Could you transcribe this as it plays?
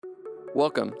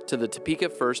Welcome to the Topeka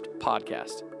First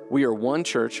podcast. We are one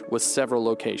church with several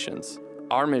locations.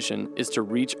 Our mission is to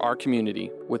reach our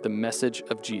community with the message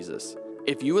of Jesus.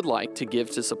 If you would like to give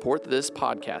to support this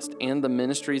podcast and the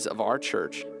ministries of our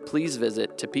church, please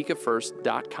visit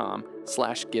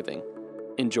topekafirst.com/giving.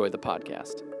 Enjoy the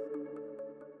podcast.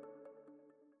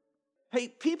 Hey,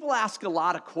 people ask a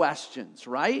lot of questions,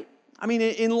 right? I mean,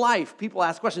 in life, people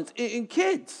ask questions. In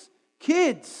kids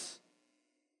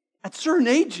at certain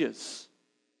ages,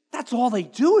 that's all they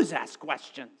do is ask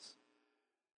questions.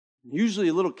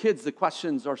 Usually little kids, the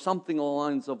questions are something along the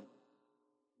lines of,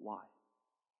 why?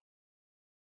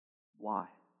 Why?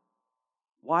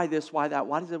 Why this, why that,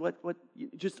 why does it, what,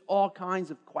 just all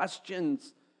kinds of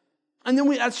questions. And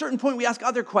then at a certain point, we ask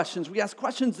other questions. We ask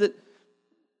questions that,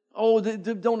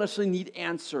 they don't necessarily need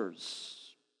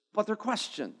answers, but they're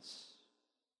questions.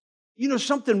 You know,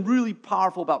 something really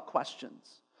powerful about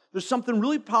questions. There's something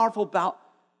really powerful about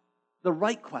the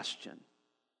right question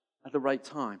at the right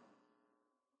time.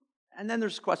 And then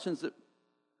there's questions that,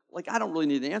 I don't really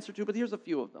need an answer to, but here's a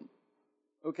few of them,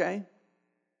 okay?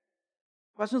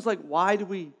 Questions like, why do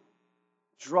we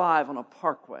drive on a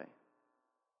parkway?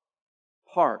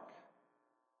 Park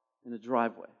in a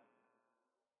driveway.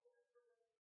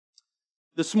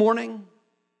 This morning,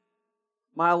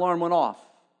 my alarm went off.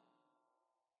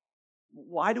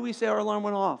 Why do we say our alarm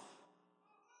went off?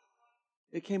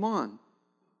 It came on.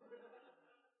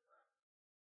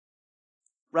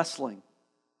 Wrestling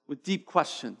with deep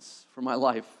questions for my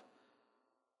life.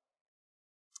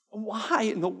 Why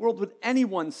in the world would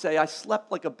anyone say, I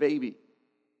slept like a baby?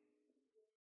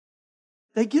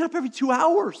 They get up every 2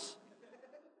 hours.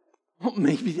 Well,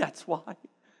 maybe that's why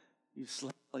you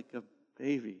slept like a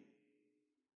baby.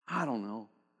 I don't know.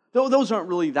 Those aren't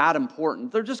really that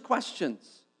important. They're just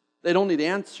questions. They don't need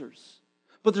answers.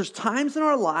 But there's times in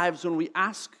our lives when we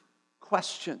ask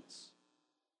questions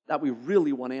that we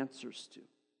really want answers to.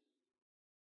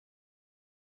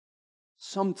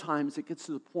 Sometimes it gets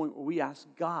to the point where we ask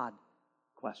God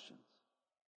questions.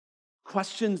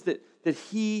 Questions that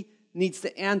He needs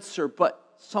to answer,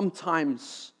 but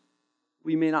sometimes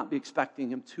we may not be expecting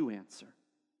Him to answer.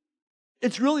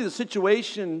 It's really the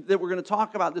situation that we're going to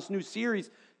talk about, this new series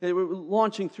that we're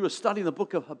launching through a study in the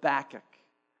book of Habakkuk.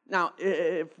 Now,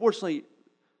 fortunately,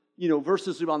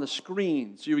 verses are on the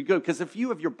screen, so you're good. Because if you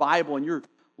have your Bible and you're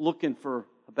looking for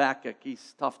Habakkuk,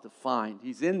 he's tough to find.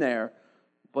 He's in there,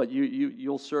 but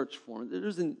you'll search for him.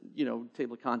 There's a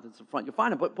table of contents in front. You'll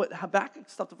find him. But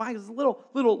Habakkuk's tough to find. It's a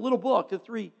little book,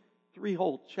 three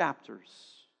whole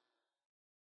chapters.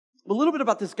 A little bit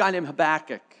about this guy named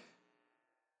Habakkuk.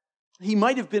 He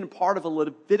might have been part of a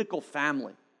Levitical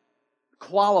family,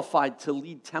 qualified to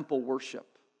lead temple worship.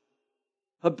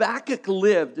 Habakkuk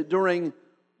lived during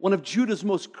one of Judah's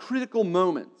most critical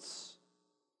moments.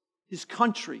 His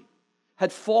country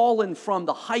had fallen from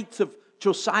the heights of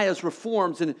Josiah's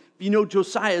reforms, and if you know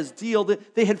Josiah's deal,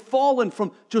 they had fallen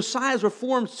from Josiah's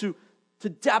reforms to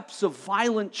depths of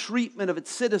violent treatment of its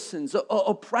citizens,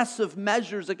 oppressive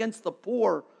measures against the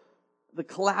poor, the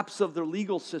collapse of their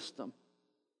legal system.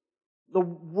 The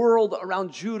world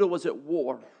around Judah was at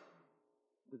war,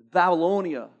 with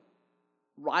Babylonia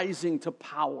rising to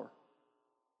power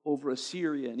over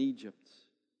Assyria and Egypt.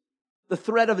 The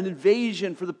threat of an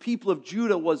invasion for the people of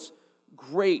Judah was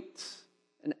great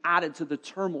and added to the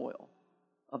turmoil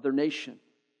of their nation.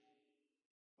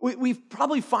 We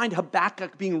probably find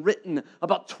Habakkuk being written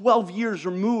about 12 years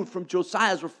removed from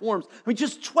Josiah's reforms. I mean,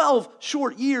 just 12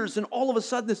 short years, and all of a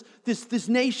sudden this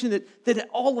nation that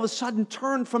all of a sudden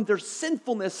turned from their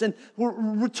sinfulness and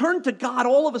returned to God,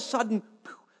 all of a sudden,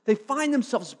 they find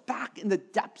themselves back in the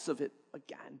depths of it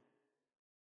again.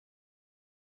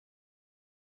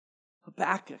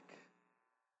 Habakkuk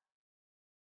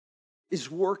is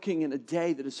working in a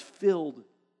day that is filled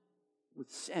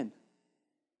with sin.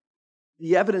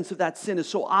 The evidence of that sin is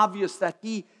so obvious that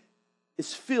he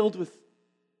is filled with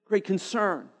great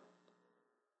concern.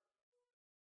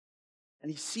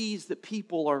 And he sees that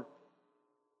people are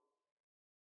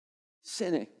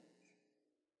sinning,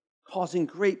 causing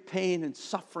great pain and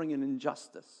suffering and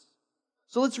injustice.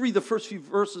 So let's read the first few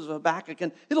verses of Habakkuk,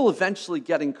 and it'll eventually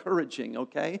get encouraging,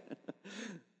 okay?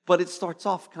 But it starts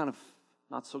off kind of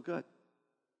not so good.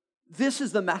 This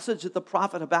is the message that the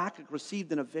prophet Habakkuk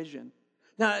received in a vision.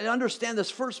 Now, understand this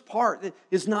first part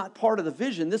is not part of the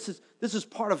vision. This is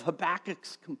part of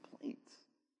Habakkuk's complaint.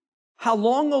 How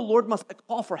long, O Lord, must I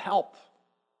call for help?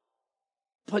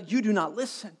 But you do not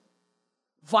listen.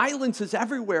 Violence is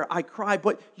everywhere, I cry,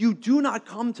 but you do not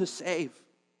come to save.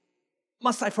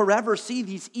 Must I forever see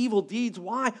these evil deeds?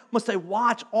 Why must I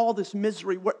watch all this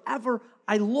misery wherever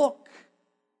I look?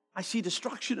 I see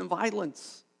destruction and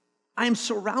violence. I am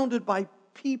surrounded by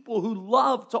people who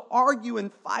love to argue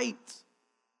and fight.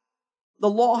 The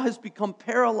law has become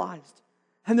paralyzed,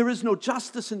 and there is no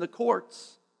justice in the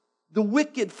courts. The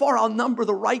wicked far outnumber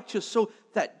the righteous, so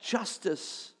that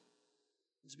justice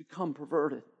has become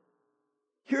perverted.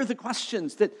 Here are the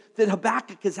questions that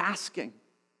Habakkuk is asking.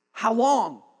 How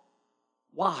long?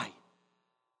 Why?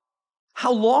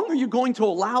 How long are you going to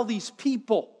allow these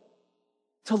people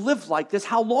to live like this?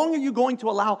 How long are you going to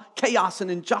allow chaos and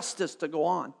injustice to go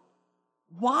on?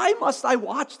 Why must I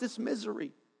watch this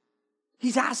misery?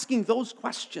 He's asking those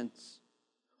questions.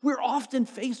 We're often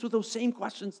faced with those same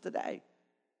questions today.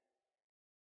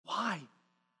 Why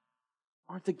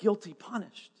aren't the guilty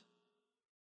punished?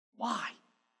 Why?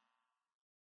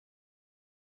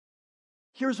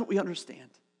 Here's what we understand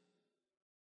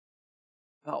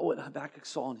about what Habakkuk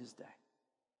saw in his day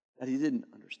that he didn't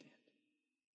understand.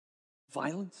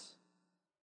 Violence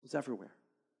was everywhere.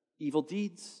 Evil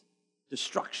deeds,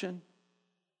 destruction,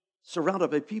 surrounded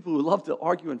by people who love to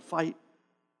argue and fight.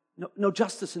 No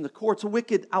justice in the courts. The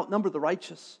wicked outnumber the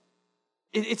righteous.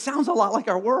 It sounds a lot like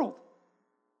our world.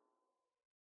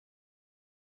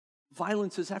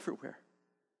 Violence is everywhere.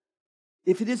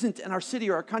 If it isn't in our city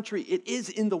or our country, it is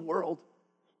in the world.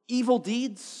 Evil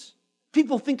deeds.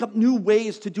 People think up new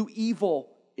ways to do evil,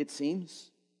 it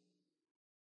seems.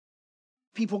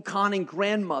 People conning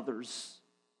grandmothers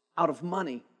out of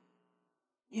money.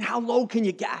 I mean, how low can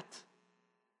you get?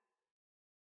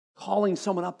 Calling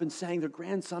someone up and saying their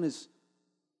grandson has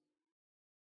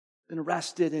been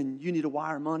arrested and you need to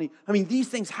wire money. I mean, these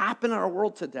things happen in our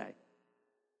world today.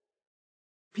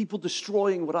 People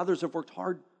destroying what others have worked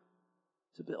hard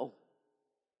to build.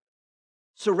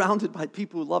 Surrounded by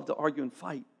people who love to argue and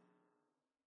fight.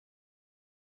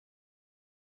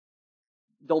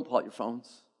 Don't pull out your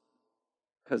phones.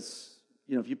 Because,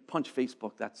 if you punch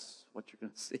Facebook, that's what you're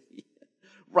going to see.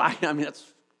 Right? I mean,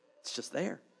 it's just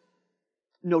there.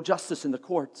 No justice in the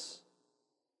courts.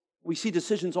 We see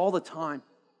decisions all the time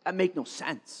that make no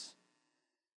sense.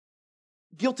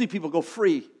 Guilty people go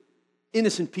free.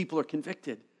 Innocent people are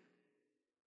convicted.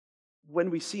 When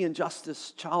we see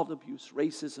injustice, child abuse,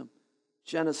 racism,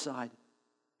 genocide,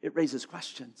 it raises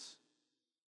questions.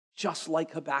 Just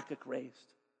like Habakkuk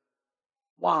raised.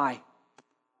 Why?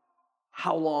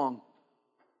 How long?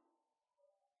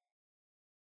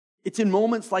 It's in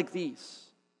moments like these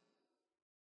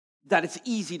that it's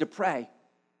easy to pray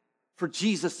for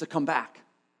Jesus to come back.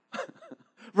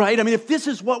 Right? I mean, if this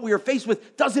is what we are faced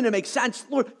with, doesn't it make sense?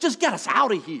 Lord, just get us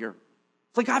out of here.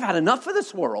 It's like, I've had enough of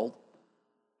this world.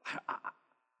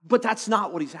 But that's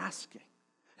not what he's asking.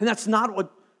 And that's not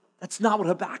what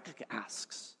Habakkuk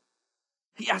asks.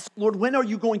 He asks, Lord, when are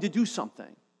you going to do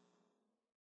something?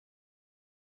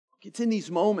 It's in these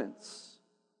moments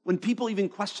when people even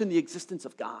question the existence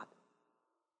of God.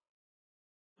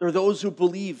 There are those who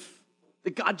believe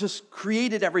that God just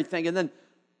created everything and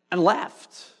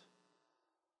left.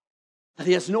 That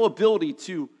he has no ability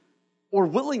to or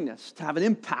willingness to have an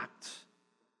impact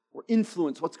or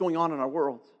influence what's going on in our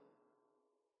world.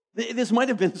 This might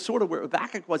have been sort of where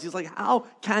Habakkuk was. He's like, how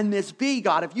can this be,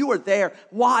 God? If you are there,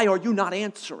 why are you not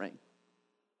answering?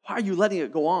 Why are you letting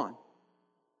it go on?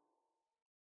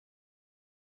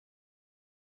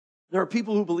 There are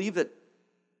people who believe that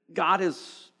God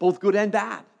is both good and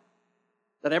bad,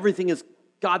 that everything is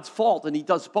God's fault and he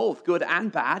does both good and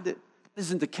bad. It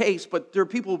isn't the case, but there are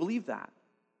people who believe that.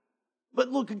 But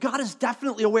look, God is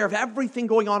definitely aware of everything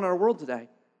going on in our world today,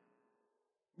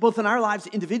 both in our lives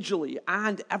individually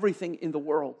and everything in the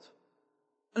world.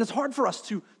 And it's hard for us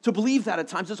to believe that at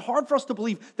times. It's hard for us to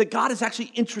believe that God is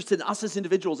actually interested in us as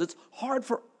individuals. It's hard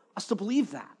for us to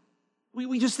believe that.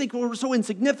 We just think we're so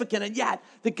insignificant, and yet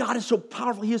that God is so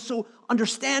powerful, he is so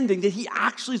understanding that he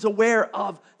actually is aware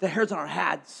of the hairs on our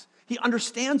heads. He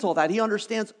understands all that. He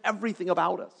understands everything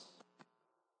about us.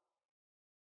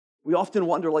 We often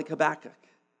wonder, like Habakkuk,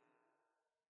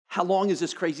 how long is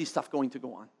this crazy stuff going to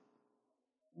go on?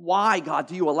 Why, God,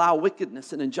 do you allow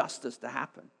wickedness and injustice to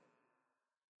happen?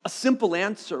 A simple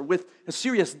answer with a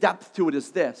serious depth to it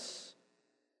is this: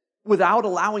 without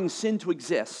allowing sin to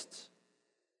exist,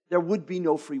 there would be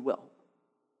no free will.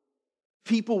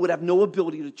 People would have no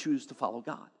ability to choose to follow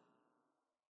God.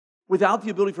 Without the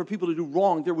ability for people to do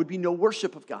wrong, there would be no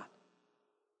worship of God,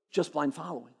 just blind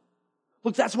following.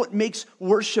 Look, that's what makes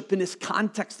worship in this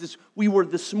context, as we were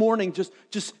this morning,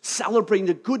 just celebrating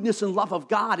the goodness and love of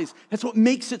God. That's what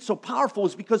makes it so powerful,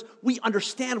 is because we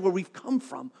understand where we've come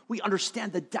from. We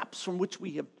understand the depths from which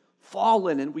we have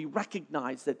fallen, and we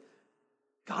recognize that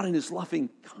God in his loving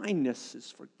kindness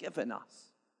has forgiven us.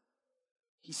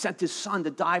 He sent his son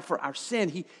to die for our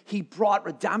sin. He brought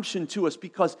redemption to us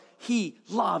because he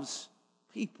loves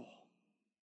people.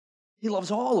 He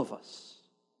loves all of us.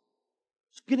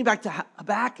 So getting back to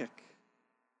Habakkuk,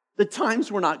 the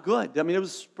times were not good. I mean, it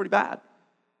was pretty bad.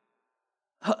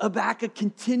 Habakkuk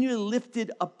continually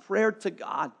lifted a prayer to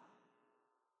God,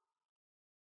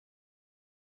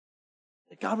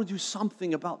 that God would do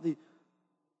something about the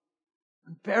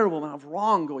unbearable amount of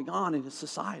wrong going on in his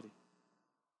society.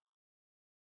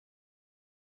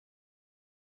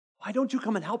 Why don't you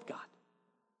come and help, God?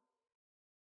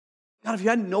 God, if you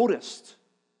hadn't noticed,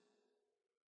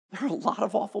 there are a lot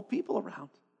of awful people around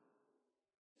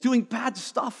doing bad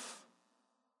stuff.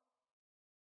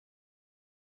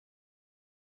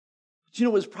 But you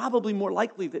know, it was probably more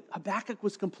likely that Habakkuk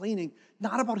was complaining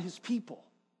not about his people,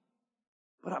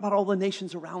 but about all the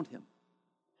nations around him.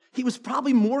 He was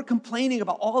probably more complaining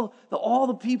about all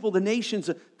the people, the nations,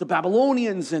 the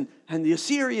Babylonians and the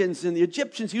Assyrians and the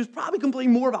Egyptians. He was probably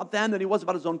complaining more about them than he was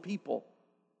about his own people.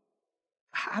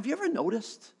 Have you ever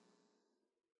noticed?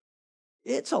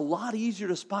 It's a lot easier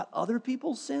to spot other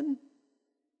people's sin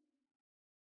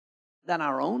than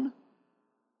our own.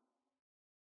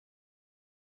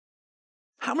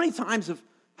 How many times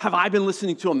have I been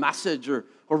listening to a message or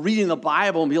reading the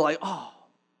Bible and be like, oh,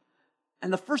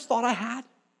 and the first thought I had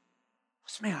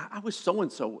was, man, I wish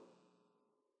so-and-so.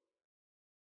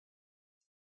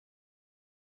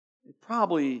 It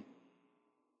probably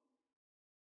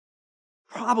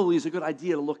is a good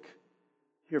idea to look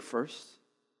here first.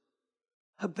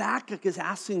 Habakkuk is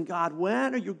asking God,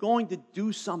 when are you going to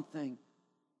do something?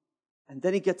 And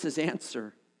then he gets his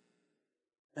answer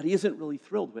that he isn't really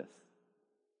thrilled with.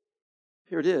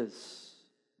 Here it is,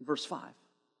 verse 5.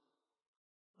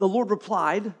 The Lord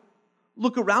replied,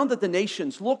 look around at the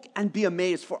nations, look and be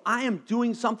amazed, for I am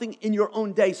doing something in your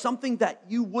own day, something that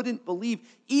you wouldn't believe,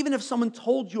 even if someone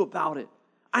told you about it.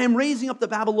 I am raising up the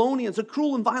Babylonians, a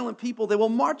cruel and violent people. They will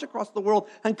march across the world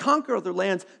and conquer other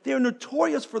lands. They are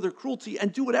notorious for their cruelty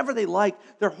and do whatever they like.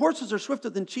 Their horses are swifter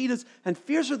than cheetahs and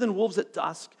fiercer than wolves at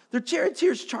dusk. Their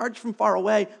charioteers charge from far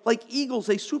away. Like eagles,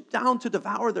 they swoop down to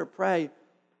devour their prey.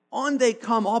 On they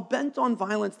come, all bent on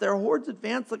violence. Their hordes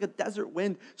advance like a desert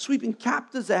wind, sweeping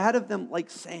captives ahead of them like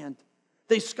sand.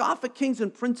 They scoff at kings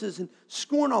and princes and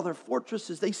scorn all their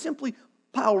fortresses. They simply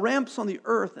pile ramps on the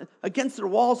earth and against their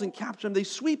walls and capture them. They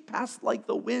sweep past like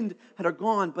the wind and are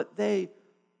gone, but they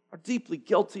are deeply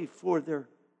guilty, for their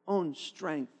own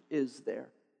strength is their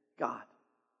God.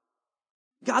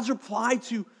 God's reply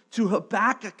to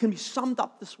Habakkuk can be summed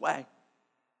up this way.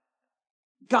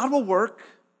 God will work.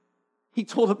 He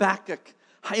told Habakkuk,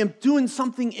 I am doing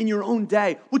something in your own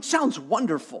day, which sounds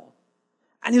wonderful.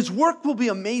 And his work will be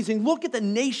amazing. Look at the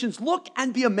nations. Look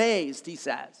and be amazed, he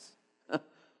says.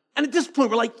 And at this point,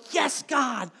 we're like, yes,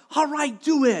 God, all right,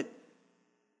 do it.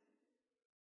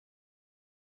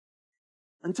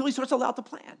 Until he starts to lay out the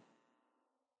plan.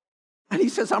 And he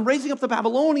says, I'm raising up the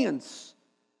Babylonians,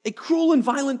 a cruel and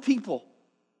violent people.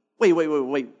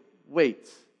 Wait.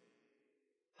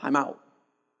 Time out.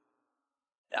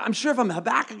 I'm sure if I'm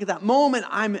Habakkuk at that moment,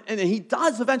 and he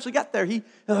does eventually get there.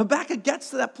 Habakkuk gets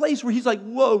to that place where he's like,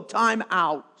 whoa, time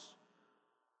out.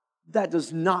 That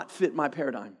does not fit my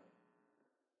paradigm.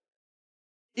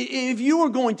 If you were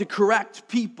going to correct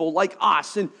people like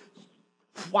us, and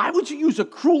why would you use a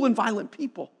cruel and violent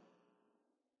people?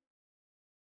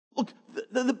 Look,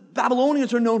 the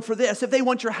Babylonians are known for this. If they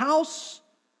want your house,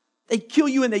 they kill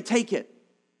you and they take it.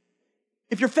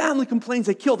 If your family complains,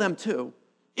 they kill them too.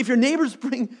 If your neighbors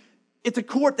bring it to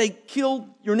court, they kill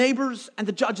your neighbors and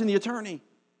the judge and the attorney.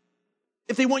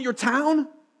 If they want your town,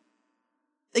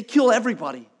 they kill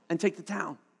everybody and take the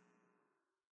town.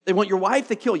 They want your wife,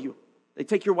 they kill you. They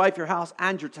take your wife, your house,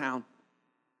 and your town.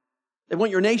 They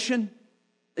want your nation,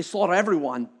 they slaughter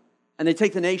everyone, and they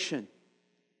take the nation.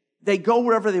 They go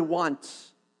wherever they want.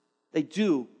 They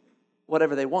do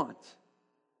whatever they want.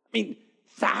 I mean,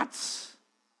 that's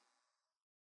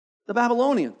the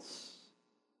Babylonians.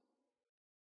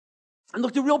 And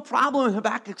look, the real problem in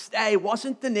Habakkuk's day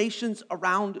wasn't the nations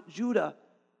around Judah.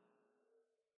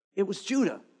 It was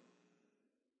Judah.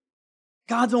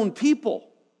 God's own people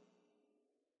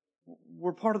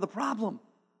were part of the problem.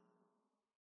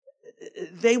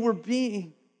 They were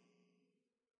being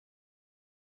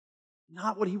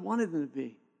not what he wanted them to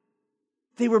be.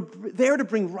 They were there to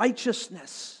bring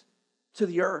righteousness to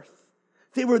the earth.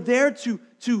 They were there to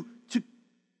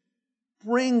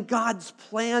bring God's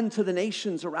plan to the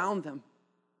nations around them.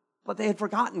 But they had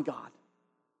forgotten God.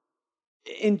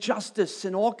 Injustice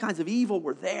and all kinds of evil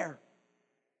were there.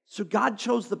 So God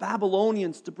chose the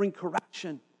Babylonians to bring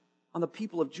correction on the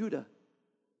people of Judah.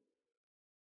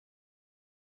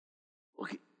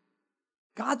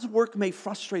 God's work may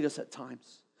frustrate us at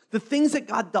times. The things that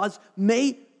God does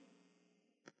may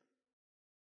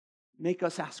make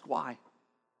us ask why.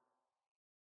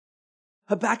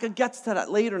 Habakkuk gets to that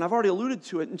later, and I've already alluded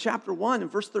to it in chapter 1, in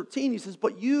verse 13. He says,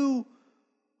 but you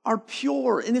are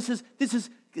pure. And this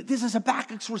is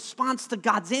Habakkuk's response to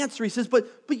God's answer. He says, but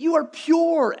you are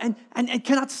pure and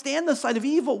cannot stand the sight of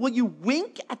evil. Will you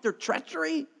wink at their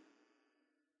treachery?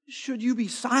 Should you be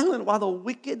silent while the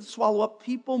wicked swallow up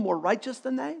people more righteous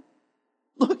than they?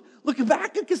 Look,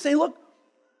 Habakkuk is saying, look,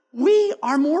 we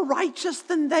are more righteous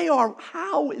than they are.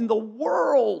 How in the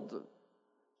world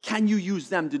can you use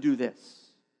them to do this?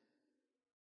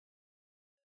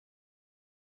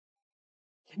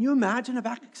 Can you imagine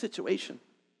Habakkuk's situation?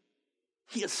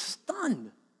 He is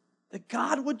stunned that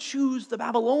God would choose the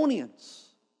Babylonians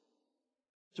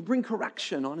to bring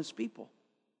correction on his people.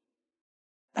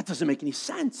 That doesn't make any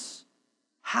sense.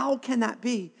 How can that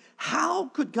be? How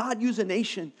could God use a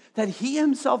nation that he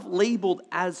himself labeled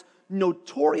as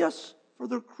notorious for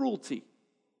their cruelty?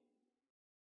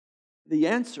 The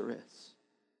answer is,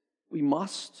 we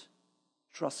must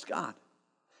trust God.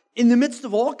 In the midst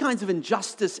of all kinds of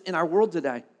injustice in our world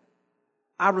today,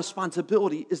 our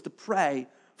responsibility is to pray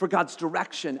for God's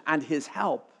direction and his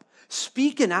help.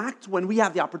 Speak and act when we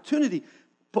have the opportunity,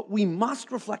 but we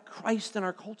must reflect Christ in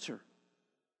our culture.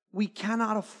 We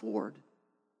cannot afford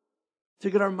to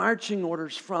get our marching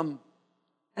orders from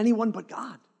anyone but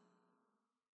God.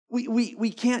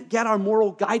 We can't get our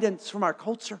moral guidance from our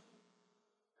culture.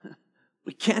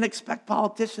 We can't expect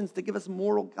politicians to give us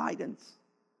moral guidance.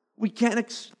 We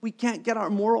can't get our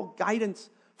moral guidance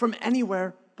from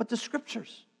anywhere but the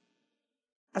Scriptures.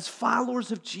 As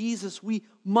followers of Jesus, we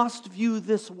must view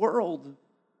this world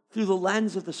through the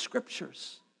lens of the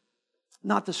Scriptures,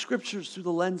 not the Scriptures through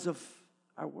the lens of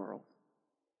our world.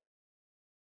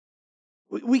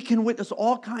 We can witness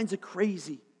all kinds of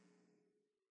crazy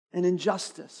and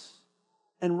injustice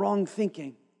and wrong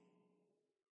thinking,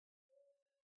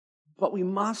 but we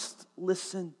must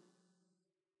listen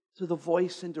to the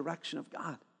voice and direction of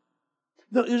God.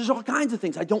 There's all kinds of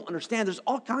things I don't understand. There's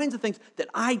all kinds of things that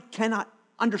I cannot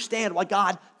understand why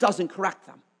God doesn't correct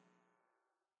them.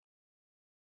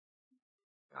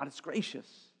 God is gracious.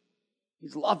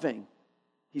 He's loving.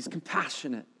 He's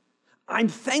compassionate. I'm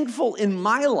thankful in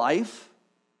my life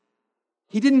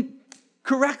he didn't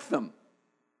correct them,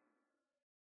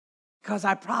 because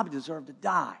I probably deserved to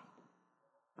die.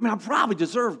 I mean, I probably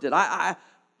deserved it. I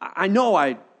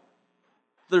know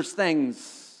there's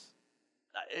things,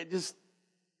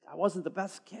 I wasn't the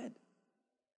best kid.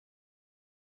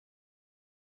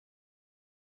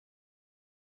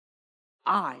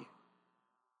 I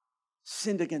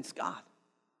sinned against God.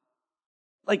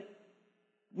 Like,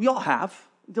 we all have.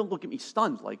 Don't look at me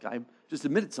stunned like I just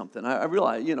admitted something. I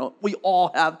realize, we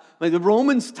all have. Like the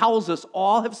Romans tells us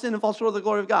all have sinned and fall short of the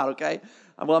glory of God, okay?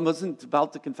 Well, I wasn't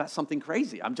about to confess something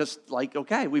crazy. I'm just like,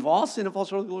 okay, we've all sinned and fall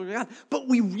short of the glory of God. But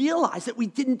we realize that we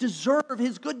didn't deserve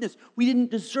his goodness. We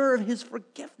didn't deserve his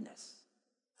forgiveness.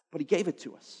 But he gave it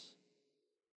to us.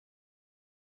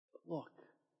 But look,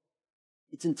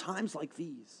 it's in times like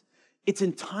these. It's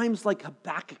in times like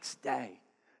Habakkuk's day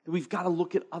that we've got to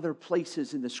look at other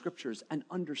places in the Scriptures and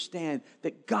understand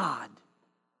that God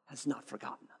has not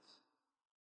forgotten us.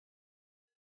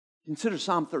 Consider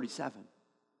Psalm 37.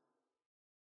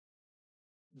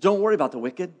 Don't worry about the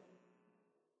wicked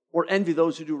or envy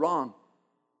those who do wrong.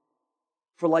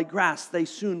 For like grass, they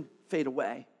soon fade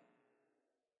away.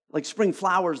 Like spring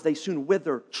flowers, they soon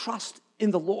wither. Trust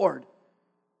in the Lord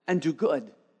and do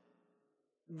good.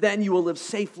 Then you will live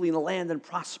safely in the land and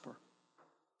prosper.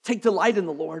 Take delight in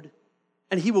the Lord,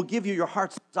 and he will give you your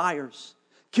heart's desires.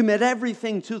 Commit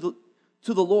everything to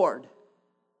the Lord.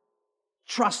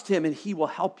 Trust him, and he will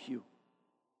help you.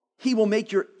 He will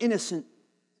make your innocence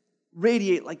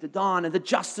radiate like the dawn, and the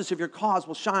justice of your cause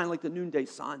will shine like the noonday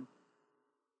sun.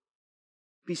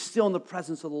 Be still in the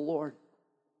presence of the Lord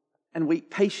and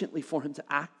wait patiently for him to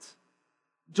act.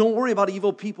 Don't worry about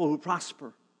evil people who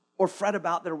prosper or fret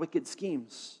about their wicked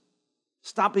schemes.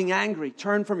 Stop being angry.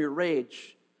 Turn from your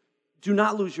rage. Do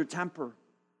not lose your temper.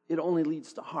 It only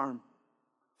leads to harm.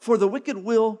 For the wicked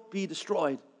will be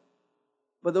destroyed,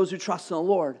 but those who trust in the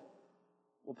Lord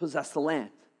will possess the land.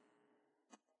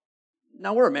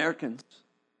 Now, we're Americans.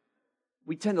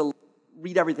 We tend to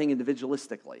read everything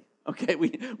individualistically. Okay,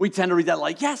 we tend to read that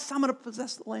like, yes, I'm going to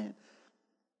possess the land.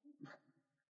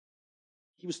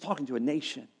 He was talking to a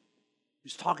nation. He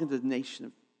was talking to the nation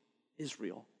of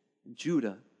Israel and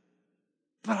Judah.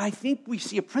 But I think we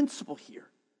see a principle here.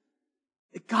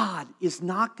 That God is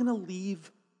not going to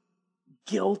leave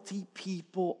guilty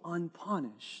people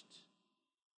unpunished.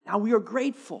 Now, we are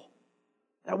grateful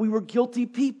that we were guilty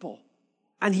people,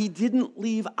 and he didn't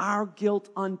leave our guilt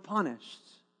unpunished,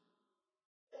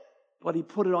 but he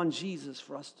put it on Jesus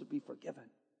for us to be forgiven.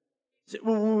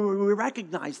 When we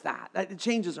recognize that, it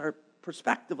changes our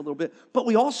perspective a little bit, but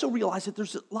we also realize that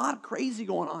there's a lot of crazy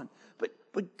going on.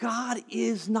 But God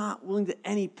is not willing that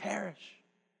any perish,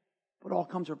 but all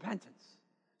come to repentance.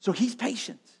 So he's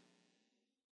patient.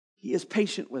 He is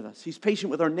patient with us. He's patient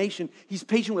with our nation. He's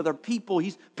patient with our people.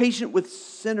 He's patient with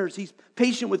sinners. He's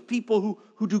patient with people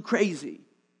who do crazy.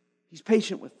 He's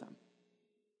patient with them.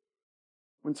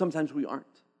 When sometimes we aren't.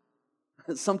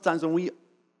 Sometimes when we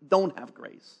don't have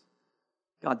grace,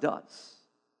 God does.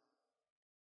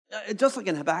 Just like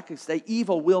in Habakkuk's day,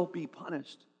 evil will be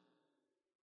punished.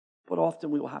 But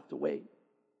often we will have to wait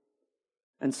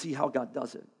and see how God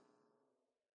does it.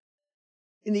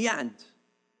 In the end,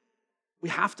 we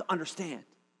have to understand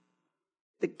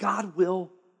that God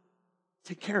will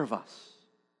take care of us.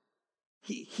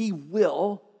 He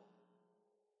will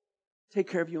take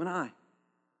care of you and I.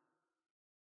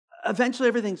 Eventually,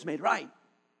 everything's made right.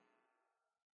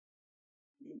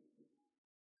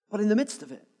 But in the midst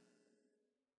of it,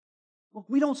 look,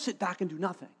 we don't sit back and do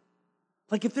nothing.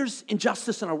 Like if there's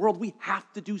injustice in our world, we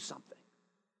have to do something.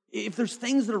 If there's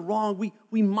things that are wrong,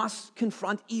 we must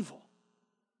confront evil.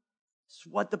 It's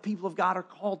what the people of God are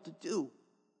called to do.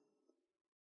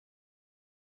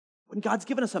 When God's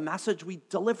given us a message, we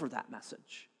deliver that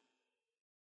message.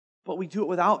 But we do it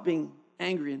without being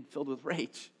angry and filled with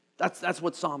rage. That's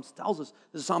what Psalms tells us.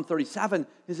 This is Psalm 37.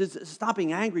 It says, stop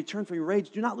being angry, turn from your rage.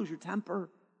 Do not lose your temper.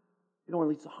 It only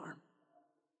leads to harm.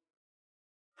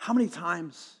 How many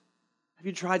times have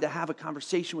you tried to have a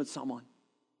conversation with someone?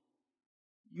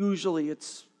 Usually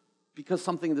it's because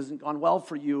something hasn't gone well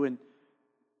for you and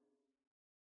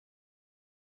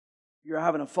you're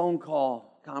having a phone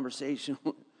call conversation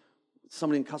with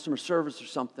somebody in customer service or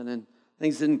something and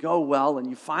things didn't go well and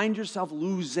you find yourself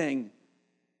losing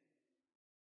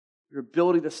your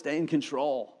ability to stay in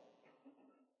control.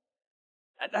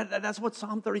 That's what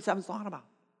Psalm 37 is talking about.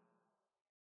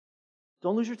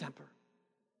 Don't lose your temper.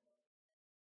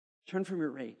 Turn from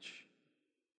your rage.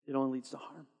 It only leads to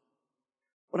harm.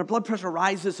 When our blood pressure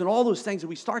rises and all those things, and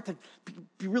we start to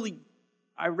be really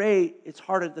irate, it's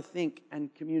harder to think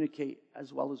and communicate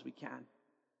as well as we can.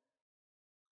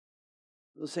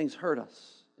 Those things hurt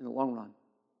us in the long run.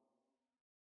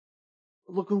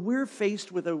 Look, when we're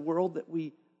faced with a world that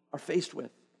we are faced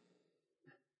with,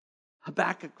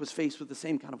 Habakkuk was faced with the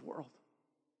same kind of world.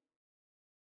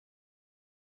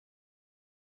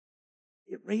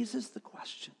 It raises the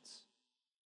questions.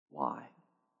 Why?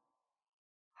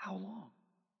 How long?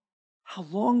 How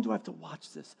long do I have to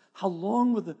watch this? How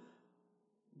long will the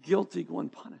guilty go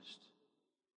unpunished?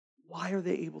 Why are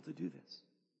they able to do this?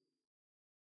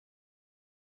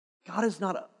 God is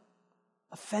not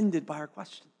offended by our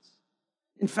questions.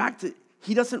 In fact,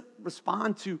 he doesn't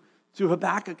respond to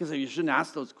Habakkuk because you shouldn't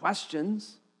ask those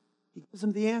questions. He gives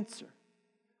him the answer.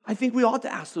 I think we ought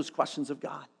to ask those questions of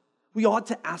God. We ought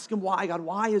to ask him why. God,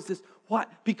 why is this?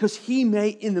 What? Because he may,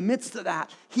 in the midst of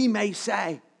that, he may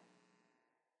say,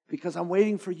 because I'm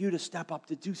waiting for you to step up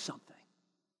to do something.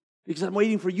 Because I'm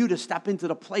waiting for you to step into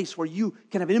the place where you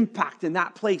can have an impact in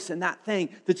that place and that thing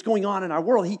that's going on in our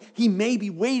world. He may be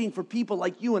waiting for people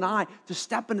like you and I to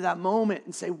step into that moment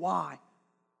and say, why?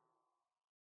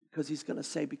 Because he's going to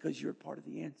say, because you're part of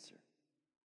the answer.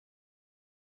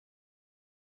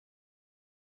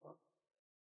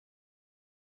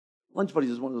 Lunch Buddies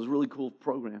is one of those really cool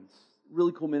programs,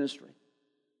 really cool ministry.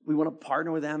 We want to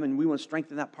partner with them and we want to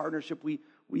strengthen that partnership. We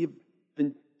have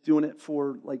been doing it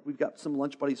for, we've got some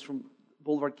Lunch Buddies from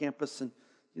Boulevard campus and,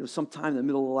 sometime in the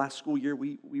middle of the last school year,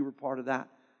 we were part of that.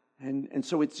 And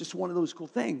so it's just one of those cool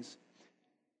things.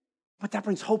 But that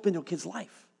brings hope into a kid's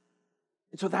life.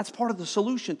 And so that's part of the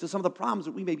solution to some of the problems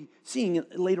that we may be seeing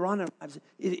later on in our lives,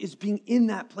 is being in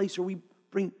that place where we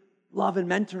bring love and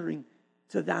mentoring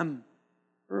to them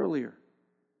earlier.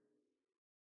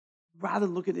 Rather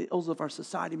than look at the ills of our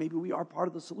society, maybe we are part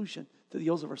of the solution to the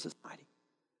ills of our society.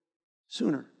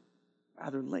 Sooner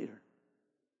rather than later.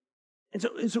 And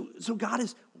so God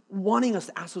is wanting us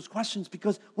to ask those questions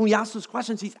because when we ask those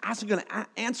questions, he's actually going to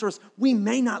answer us. We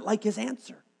may not like his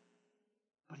answer,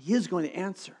 but he is going to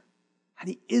answer. And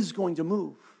he is going to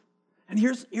move. And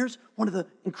here's one of the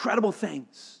incredible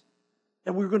things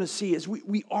that we're going to see is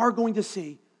we are going to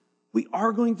see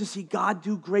God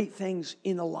do great things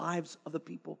in the lives of the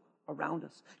people around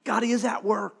us. God is at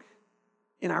work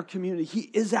in our community. He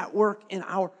is at work in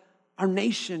our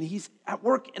nation. He's at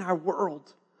work in our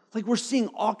world. We're seeing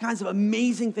all kinds of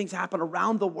amazing things happen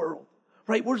around the world,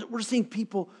 right? We're seeing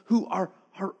people who are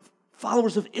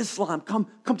Followers of Islam come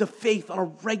to faith on a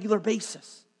regular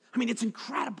basis. I mean, it's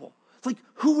incredible. It's like,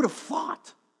 who would have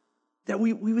thought that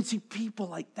we would see people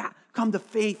like that come to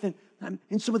faith? And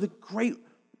in some of the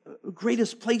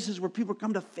greatest places where people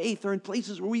come to faith are in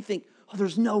places where we think, oh,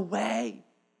 there's no way.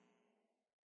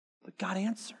 But God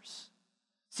answers.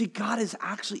 See, God is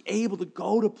actually able to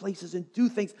go to places and do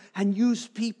things and use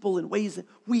people in ways that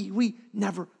we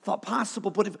never thought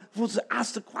possible. But if we'll just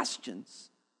ask the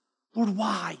questions, Lord,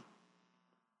 why?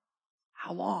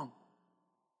 How long?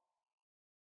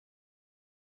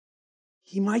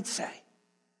 He might say,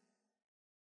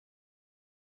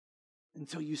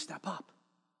 until you step up,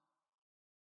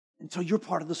 until you're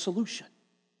part of the solution.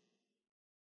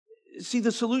 See,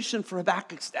 the solution for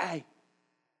Habakkuk's day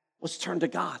was turn to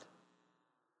God.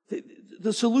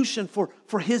 The solution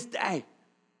for his day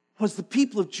was the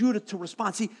people of Judah to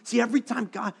respond. See, every time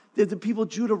the people of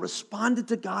Judah responded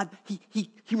to God, he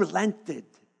relented.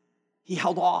 He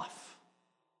held off.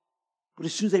 But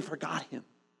as soon as they forgot him,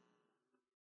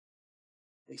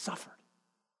 they suffered.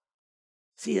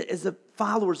 See, as the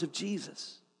followers of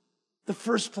Jesus, the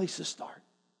first place to start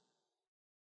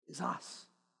is us.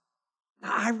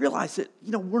 Now, I realize that,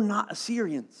 we're not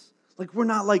Assyrians. Like, we're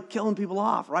not like killing people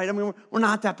off, right? I mean, we're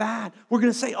not that bad. We're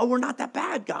going to say, oh, we're not that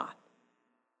bad, God.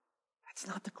 That's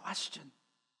not the question.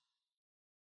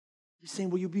 He's saying,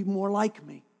 will you be more like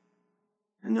me?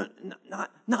 And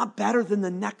not better than the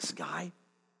next guy.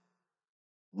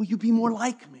 Will you be more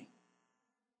like me?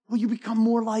 Will you become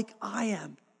more like I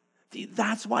am?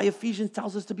 That's why Ephesians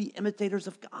tells us to be imitators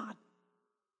of God.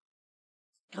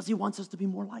 Because he wants us to be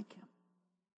more like him.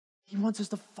 He wants us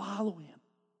to follow him.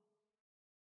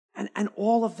 And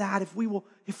all of that, if we will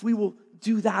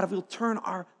do that, if we'll turn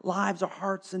our lives, our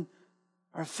hearts, and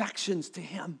our affections to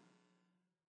him,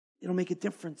 it'll make a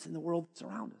difference in the world that's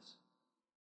around us.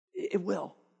 It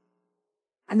will.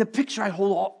 And the picture I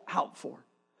hold out for,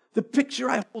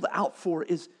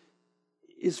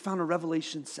 is found in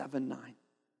Revelation 7:9.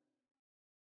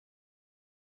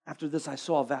 After this, I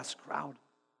saw a vast crowd,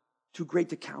 too great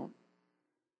to count,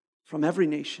 from every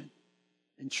nation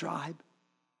and tribe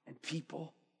and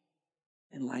people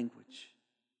and language,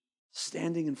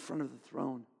 standing in front of the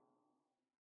throne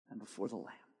and before the Lamb.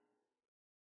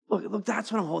 Look,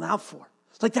 that's what I'm holding out for.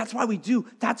 Like, that's why we do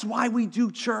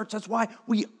church. That's why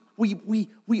we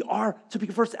are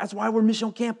Topeka First. That's why we're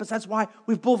Mission Campus. That's why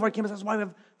we have Boulevard Campus. That's why we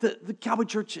have the Cowboy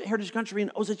Church, Heritage Country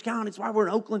in Osage County. That's why we're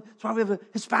in Oakland. That's why we have a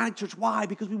Hispanic church. Why?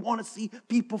 Because we want to see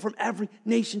people from every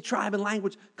nation, tribe, and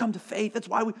language come to faith. That's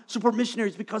why we support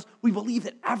missionaries, because we believe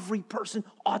that every person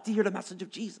ought to hear the message of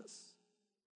Jesus.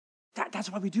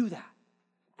 That's why we do that.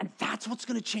 And that's what's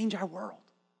going to change our world.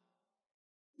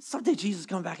 Someday Jesus is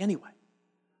coming back anyway.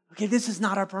 Okay, this is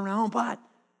not our permanent home,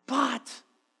 but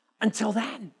until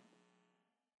then,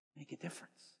 make a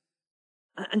difference.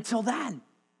 Until then,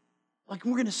 like,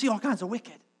 we're going to see all kinds of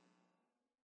wicked.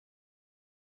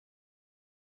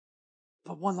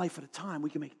 But one life at a time, we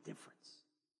can make a difference.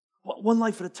 One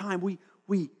life at a time, we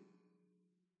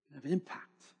have an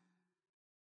impact.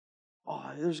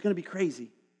 Oh, there's going to be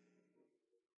crazy.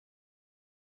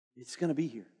 It's going to be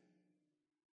here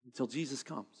until Jesus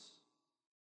comes.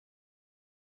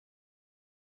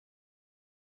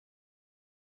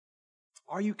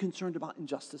 Are you concerned about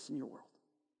injustice in your world?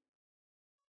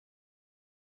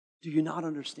 Do you not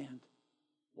understand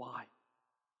why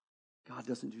God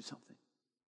doesn't do something?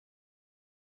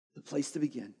 The place to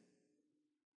begin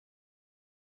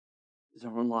is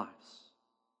our own lives.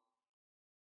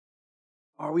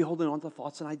 Are we holding on to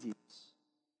thoughts and ideas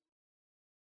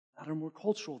that are more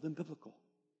cultural than biblical?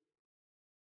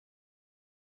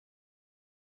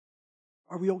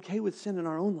 Are we okay with sin in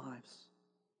our own lives,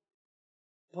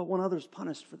 but want others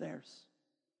punished for theirs?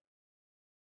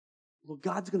 Well,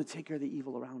 God's going to take care of the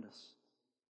evil around us.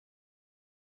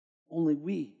 Only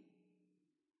we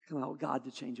can allow God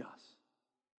to change us.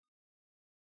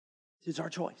 It's our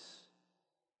choice.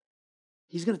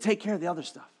 He's going to take care of the other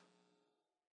stuff,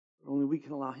 but only we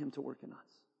can allow him to work in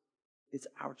us. It's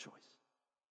our choice.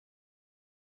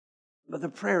 But the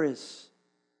prayer is,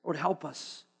 Lord, help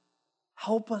us.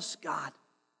 Help us, God,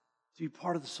 to be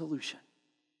part of the solution,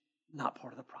 not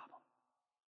part of the problem.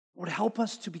 Lord, help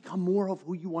us to become more of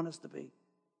who you want us to be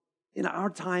in our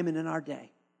time and in our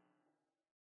day,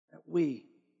 that we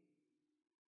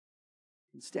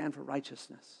can stand for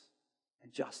righteousness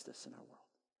and justice in our world.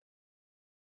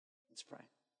 Let's pray.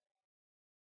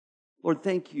 Lord,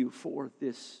 thank you for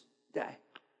this day.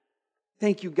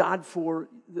 Thank you, God, for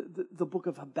the book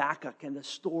of Habakkuk and the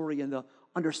story and the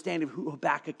understanding of who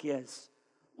Habakkuk is.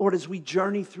 Lord, as we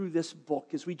journey through this book,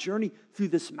 as we journey through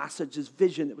this message, this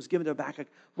vision that was given to Habakkuk,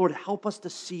 Lord, help us to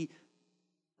see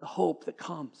the hope that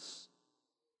comes.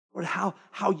 Lord, how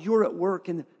you're at work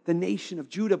in the nation of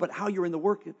Judah, but how you're in the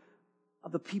work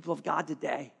of the people of God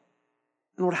today.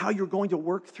 And Lord, how you're going to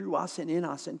work through us and in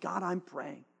us. And God, I'm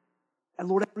praying. And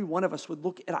Lord, every one of us would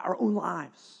look at our own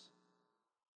lives.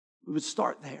 We would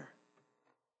start there.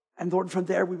 And Lord, from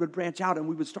there we would branch out and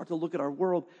we would start to look at our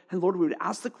world. And Lord, we would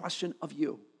ask the question of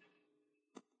you.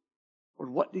 Lord,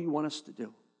 what do you want us to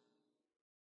do?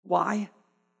 Why?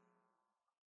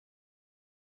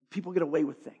 People get away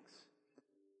with things.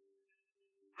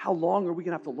 How long are we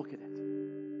going to have to look at it?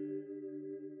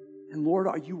 And Lord,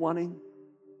 are you wanting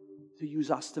to use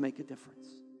us to make a difference?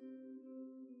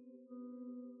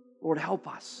 Lord, help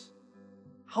us.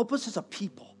 Help us as a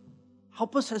people.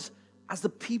 Help us as the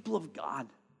people of God.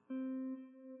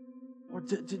 Lord,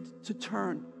 to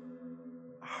turn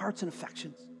our hearts and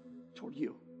affections toward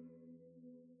you.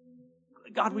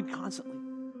 God, we'd constantly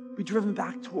be driven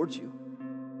back towards you.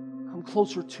 Come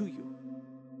closer to you.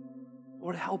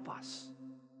 Lord, help us.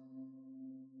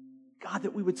 God,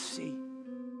 that we would see,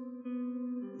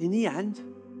 in the end,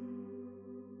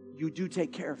 you do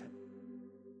take care of it.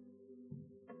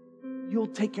 You'll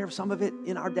take care of some of it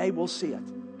in our day. We'll see it.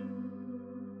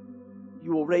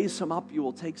 You will raise some up. You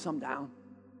will take some down.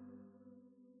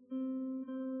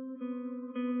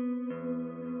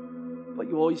 But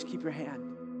you always keep your hand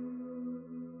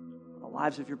on the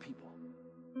lives of your people.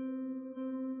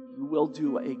 You will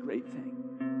do a great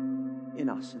thing in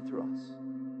us and through us.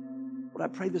 Lord, I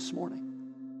pray this morning,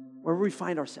 wherever we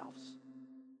find ourselves,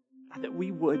 that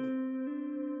we would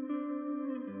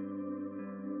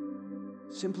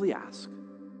simply ask,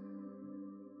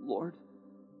 Lord,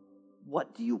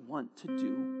 what do you want to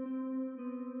do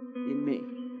in me?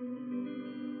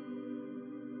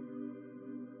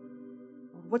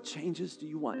 Lord, what changes do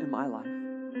you want in my life?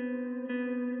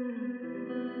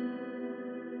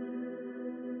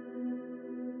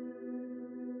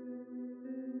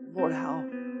 Lord, how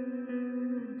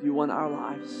do you want our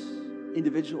lives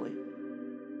individually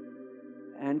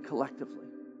and collectively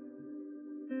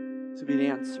to be an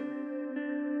answer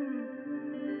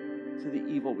to the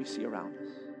evil we see around us?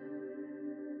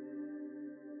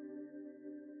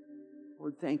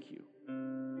 Lord, thank you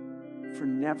for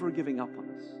never giving up on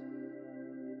us,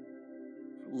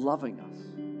 for loving us,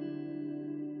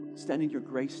 for extending your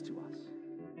grace to us,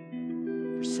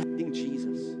 for sending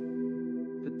Jesus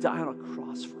to die on a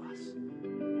cross for us,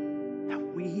 that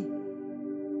we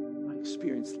might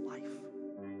experience life.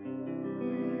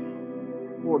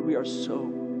 Lord, we are so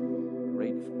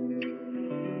grateful.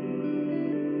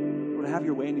 Lord, have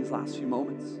your way in these last few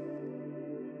moments.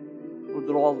 Lord,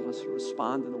 that all of us will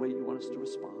respond in the way you want us to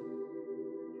respond.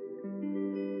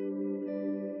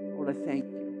 Lord, I thank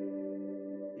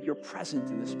you that you're present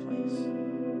in this place,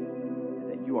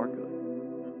 that you are good.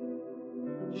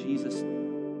 In Jesus' name.